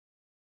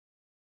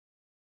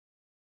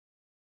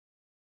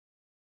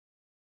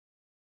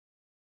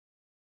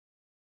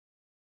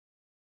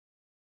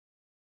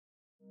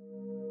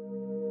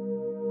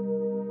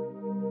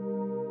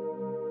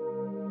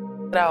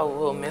What I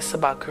will miss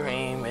about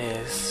Kareem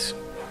is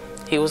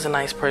he was a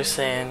nice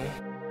person.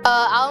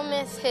 I'll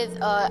miss his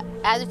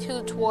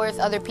attitude towards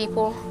other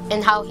people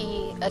and how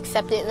he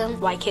accepted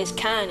them. Like his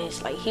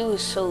kindness, like he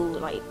was so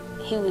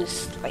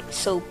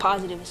so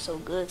positive and so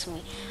good to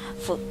me.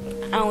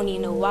 I don't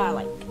even know why.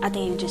 Like I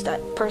think he was just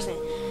that person.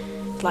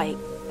 Like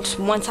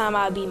one time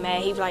I'd be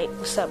mad, he'd be like,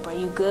 "What's up, bro?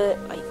 You good?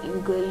 Like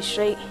you good? You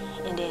straight?"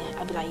 And then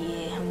I'd be like,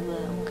 "Yeah, I'm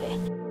good. I'm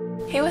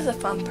okay." He was a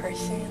fun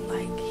person.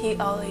 Like he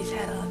always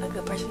had a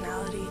good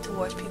personality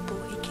towards people.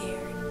 He cared.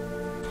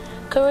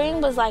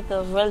 Kareem was like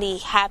a really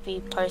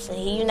happy person.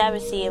 You never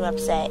see him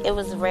upset. It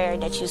was rare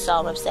that you saw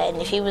him upset,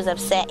 and if he was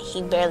upset,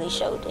 he barely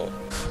showed it.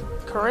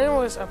 Kareem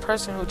was a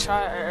person who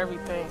tried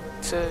everything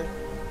to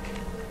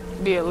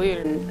be a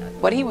leader.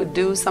 What he would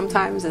do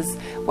sometimes is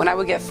when I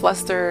would get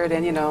flustered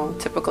and, you know,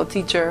 typical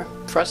teacher,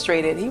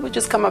 frustrated, he would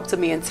just come up to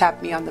me and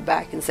tap me on the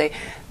back and say,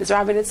 "Ms.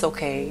 Robin, it's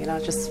okay, you know,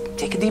 just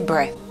take a deep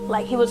breath."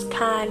 Like he was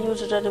kind, he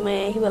was a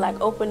gentleman. He would like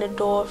open the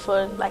door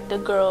for like the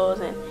girls,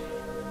 and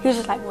he was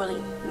just like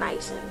really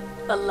nice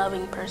and a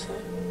loving person.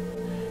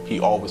 He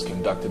always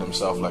conducted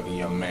himself like a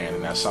young man,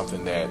 and that's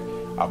something that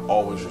I've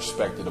always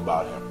respected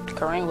about him.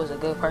 Kareem was a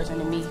good person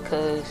to me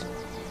because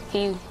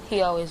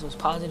he always was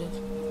positive.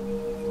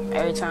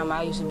 Every time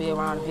I used to be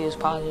around him, he was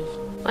positive.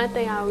 One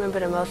thing I remember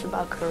the most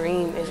about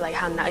Kareem is like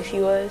how nice he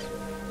was.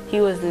 He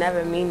was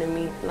never mean to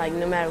me. Like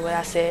no matter what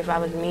I said, if I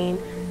was mean,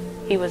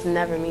 he was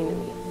never mean to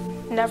me.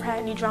 Never had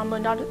any drama,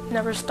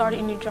 never started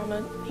any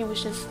drama. He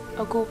was just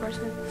a cool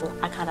person.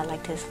 I kind of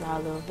liked his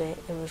smile a little bit.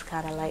 It was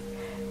kind of like,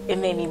 it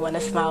made me want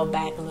to smile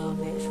back a little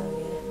bit, so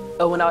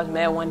yeah. When I was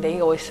mad one day,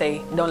 he always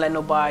say, "Don't let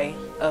nobody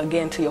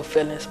get into your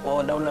feelings,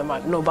 or don't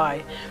let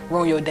nobody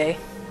ruin your day."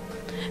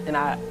 And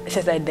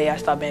since that day, I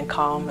stopped being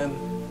calm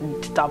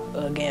and stopped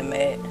getting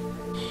mad.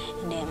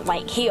 And then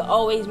like he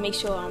always make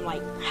sure I'm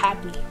like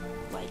happy,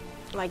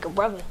 like a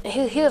brother.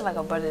 He was like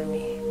a brother to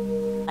me.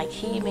 Like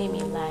he made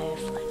me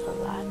laugh like a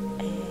lot,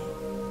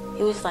 and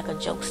he was like a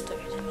jokester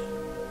to me.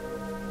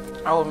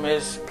 I would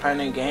miss playing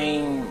a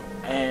game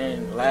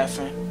and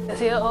laughing.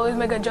 He'll always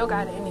make a joke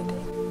out of anything.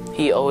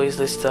 He always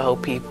listened to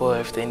help people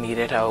if they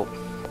needed help,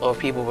 or if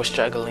people were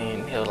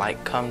struggling, he'll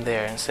like come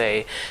there and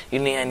say, "You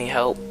need any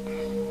help?"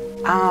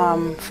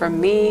 For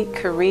me,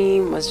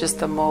 Kareem was just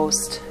the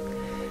most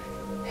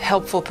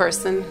helpful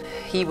person.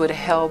 He would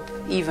help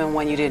even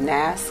when you didn't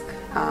ask.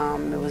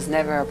 It was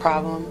never a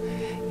problem.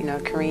 You know,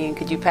 "Kareem,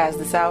 could you pass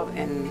this out?"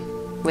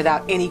 And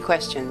without any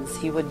questions,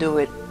 he would do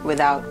it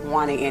without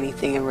wanting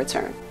anything in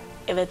return.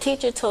 If a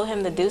teacher told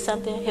him to do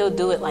something, he'll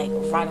do it like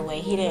right away.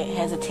 He didn't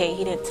hesitate.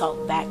 He didn't talk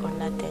back or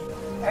nothing.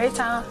 Every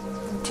time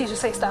the teacher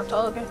say stop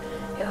talking,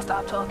 he'll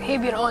stop talking.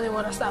 He'd be the only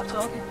one to stop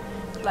talking.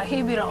 Like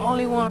he'd be the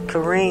only one.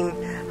 Kareem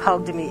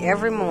hugged me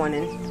every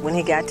morning when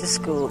he got to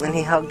school, and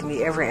he hugged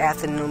me every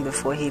afternoon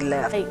before he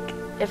left. Like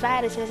if I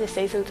had a chance to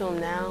say something to him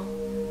now,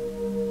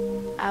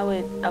 I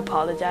would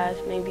apologize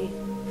maybe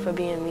for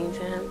being mean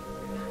to him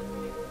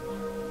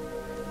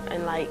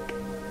and like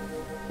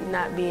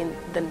not being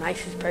the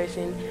nicest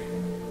person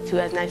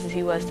to as nice as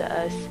he was to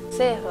us.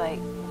 Say if like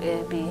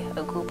it'd be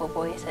a group of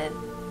boys that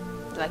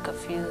like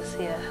confused,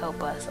 he'll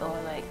help us, or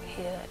like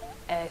he'll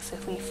ask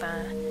if we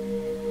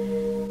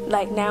fine.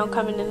 Like now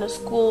coming into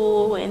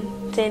school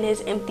and seeing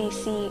his empty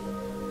seat,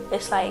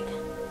 it's like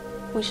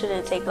we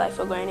shouldn't take life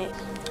for granted.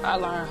 I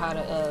learned how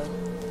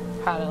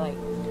to like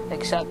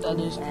accept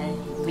others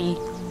and be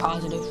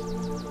positive.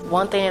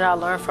 One thing that I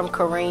learned from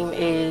Kareem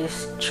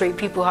is treat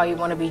people how you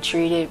want to be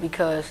treated,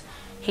 because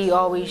he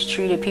always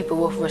treated people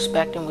with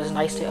respect and was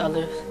nice to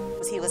others.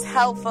 He was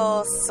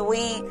helpful,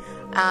 sweet.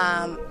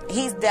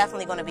 He's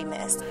definitely going to be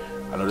missed.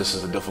 I know this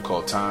is a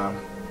difficult time,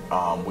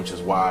 which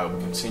is why we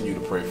continue to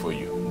pray for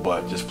you.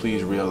 But just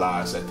please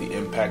realize that the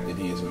impact that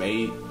he has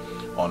made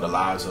on the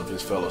lives of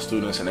his fellow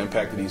students, and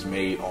impact that he's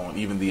made on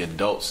even the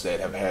adults that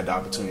have had the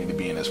opportunity to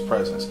be in his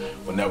presence,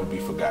 will never be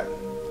forgotten.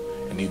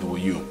 And neither will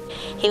you.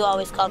 He will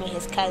always call me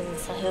his cousin,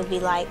 so he'll be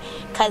like,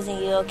 "Cousin,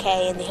 you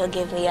okay?" And then he'll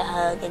give me a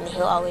hug, and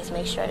he'll always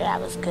make sure that I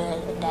was good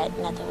and that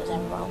nothing was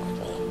ever wrong with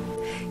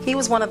me. He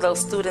was one of those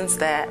students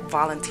that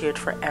volunteered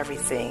for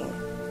everything.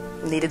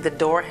 Needed the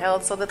door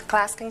held so that the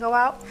class can go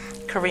out?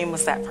 Kareem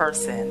was that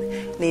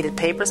person. Needed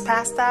papers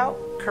passed out?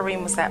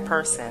 Kareem was that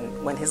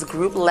person. When his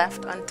group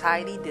left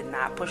untidy, did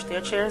not push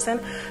their chairs in,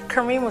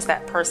 Kareem was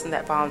that person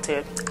that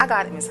volunteered. "I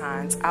got it, Ms.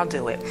 Hines, I'll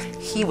do it."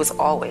 He was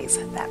always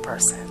that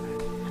person.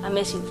 I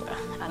miss you, bro.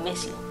 I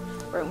miss you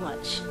very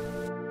much.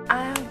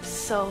 I'm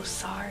so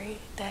sorry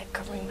that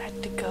Kareem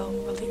had to go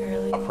really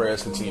early. Our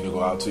prayers continue to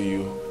go out to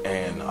you,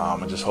 and I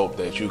just hope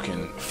that you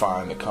can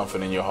find the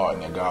comfort in your heart,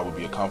 and that God will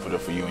be a comforter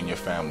for you and your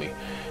family.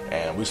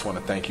 And we just want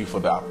to thank you for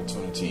the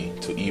opportunity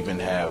to even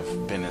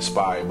have been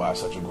inspired by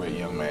such a great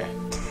young man.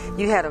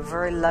 You had a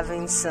very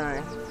loving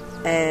son,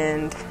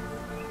 and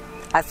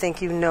I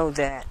think you know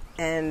that,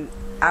 and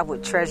I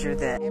would treasure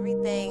that.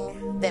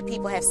 Everything that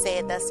people have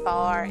said thus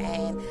far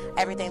and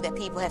everything that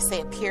people have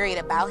said, period,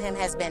 about him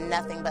has been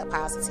nothing but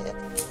positive.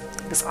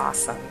 It was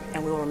awesome,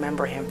 and we will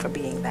remember him for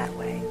being that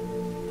way.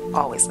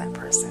 Always that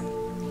person.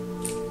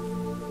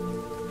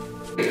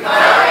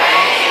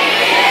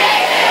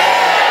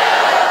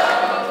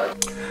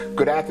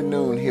 Good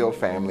afternoon, Hill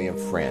family and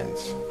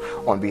friends.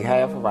 On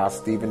behalf of our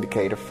Stephen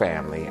Decatur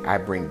family, I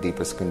bring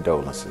deepest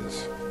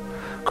condolences.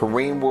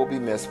 Kareem will be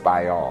missed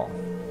by all.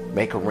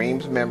 May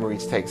Kareem's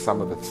memories take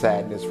some of the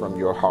sadness from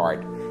your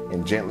heart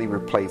and gently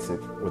replace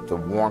it with the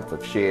warmth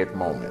of shared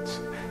moments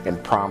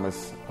and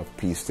promise of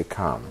peace to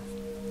come.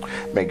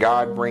 May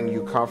God bring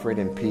you comfort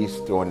and peace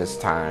during this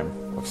time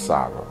of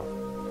sorrow.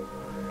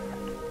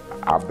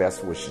 Our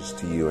best wishes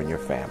to you and your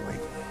family.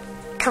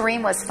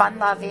 Kareem was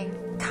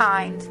fun-loving,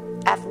 kind,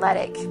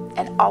 athletic,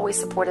 and always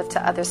supportive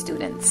to other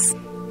students.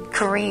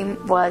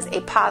 Kareem was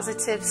a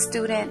positive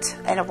student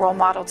and a role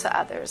model to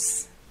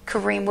others.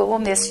 Kareem, we will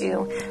miss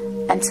you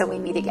until we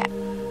meet again.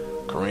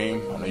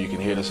 Kareem, I know you can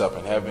hear this up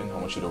in heaven. I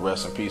want you to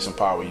rest in peace and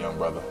power, young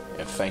brother.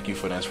 And thank you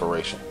for the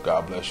inspiration.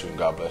 God bless you and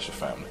God bless your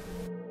family.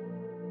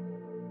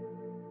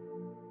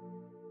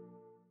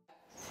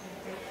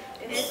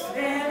 It's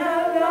been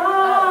a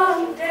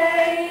long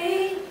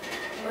day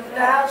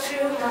without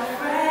you, my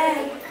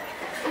friend.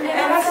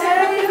 And I'll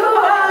tell you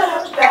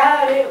all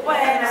about it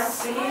when I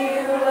see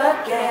you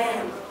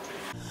again.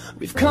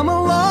 We've come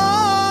a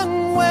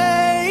long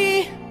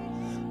way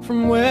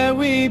from where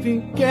we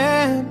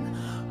began.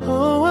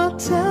 Oh, I'll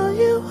tell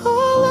you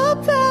all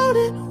about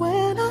it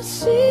when I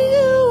see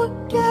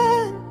you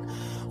again.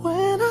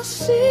 When I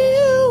see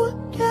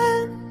you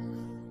again.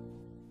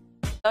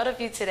 I thought of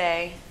you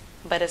today,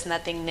 but it's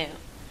nothing new.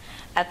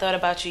 I thought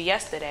about you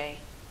yesterday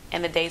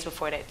and the days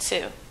before that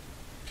too.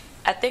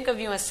 I think of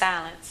you in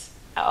silence.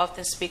 I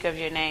often speak of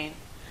your name.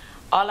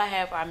 All I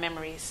have are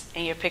memories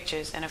and your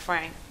pictures in a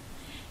frame.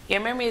 Your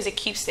memory is a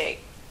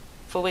keepsake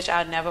for which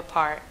I'll never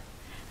part.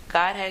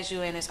 God has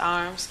you in his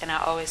arms, and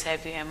I always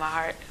have you in my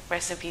heart.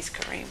 Rest in peace,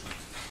 Kareem.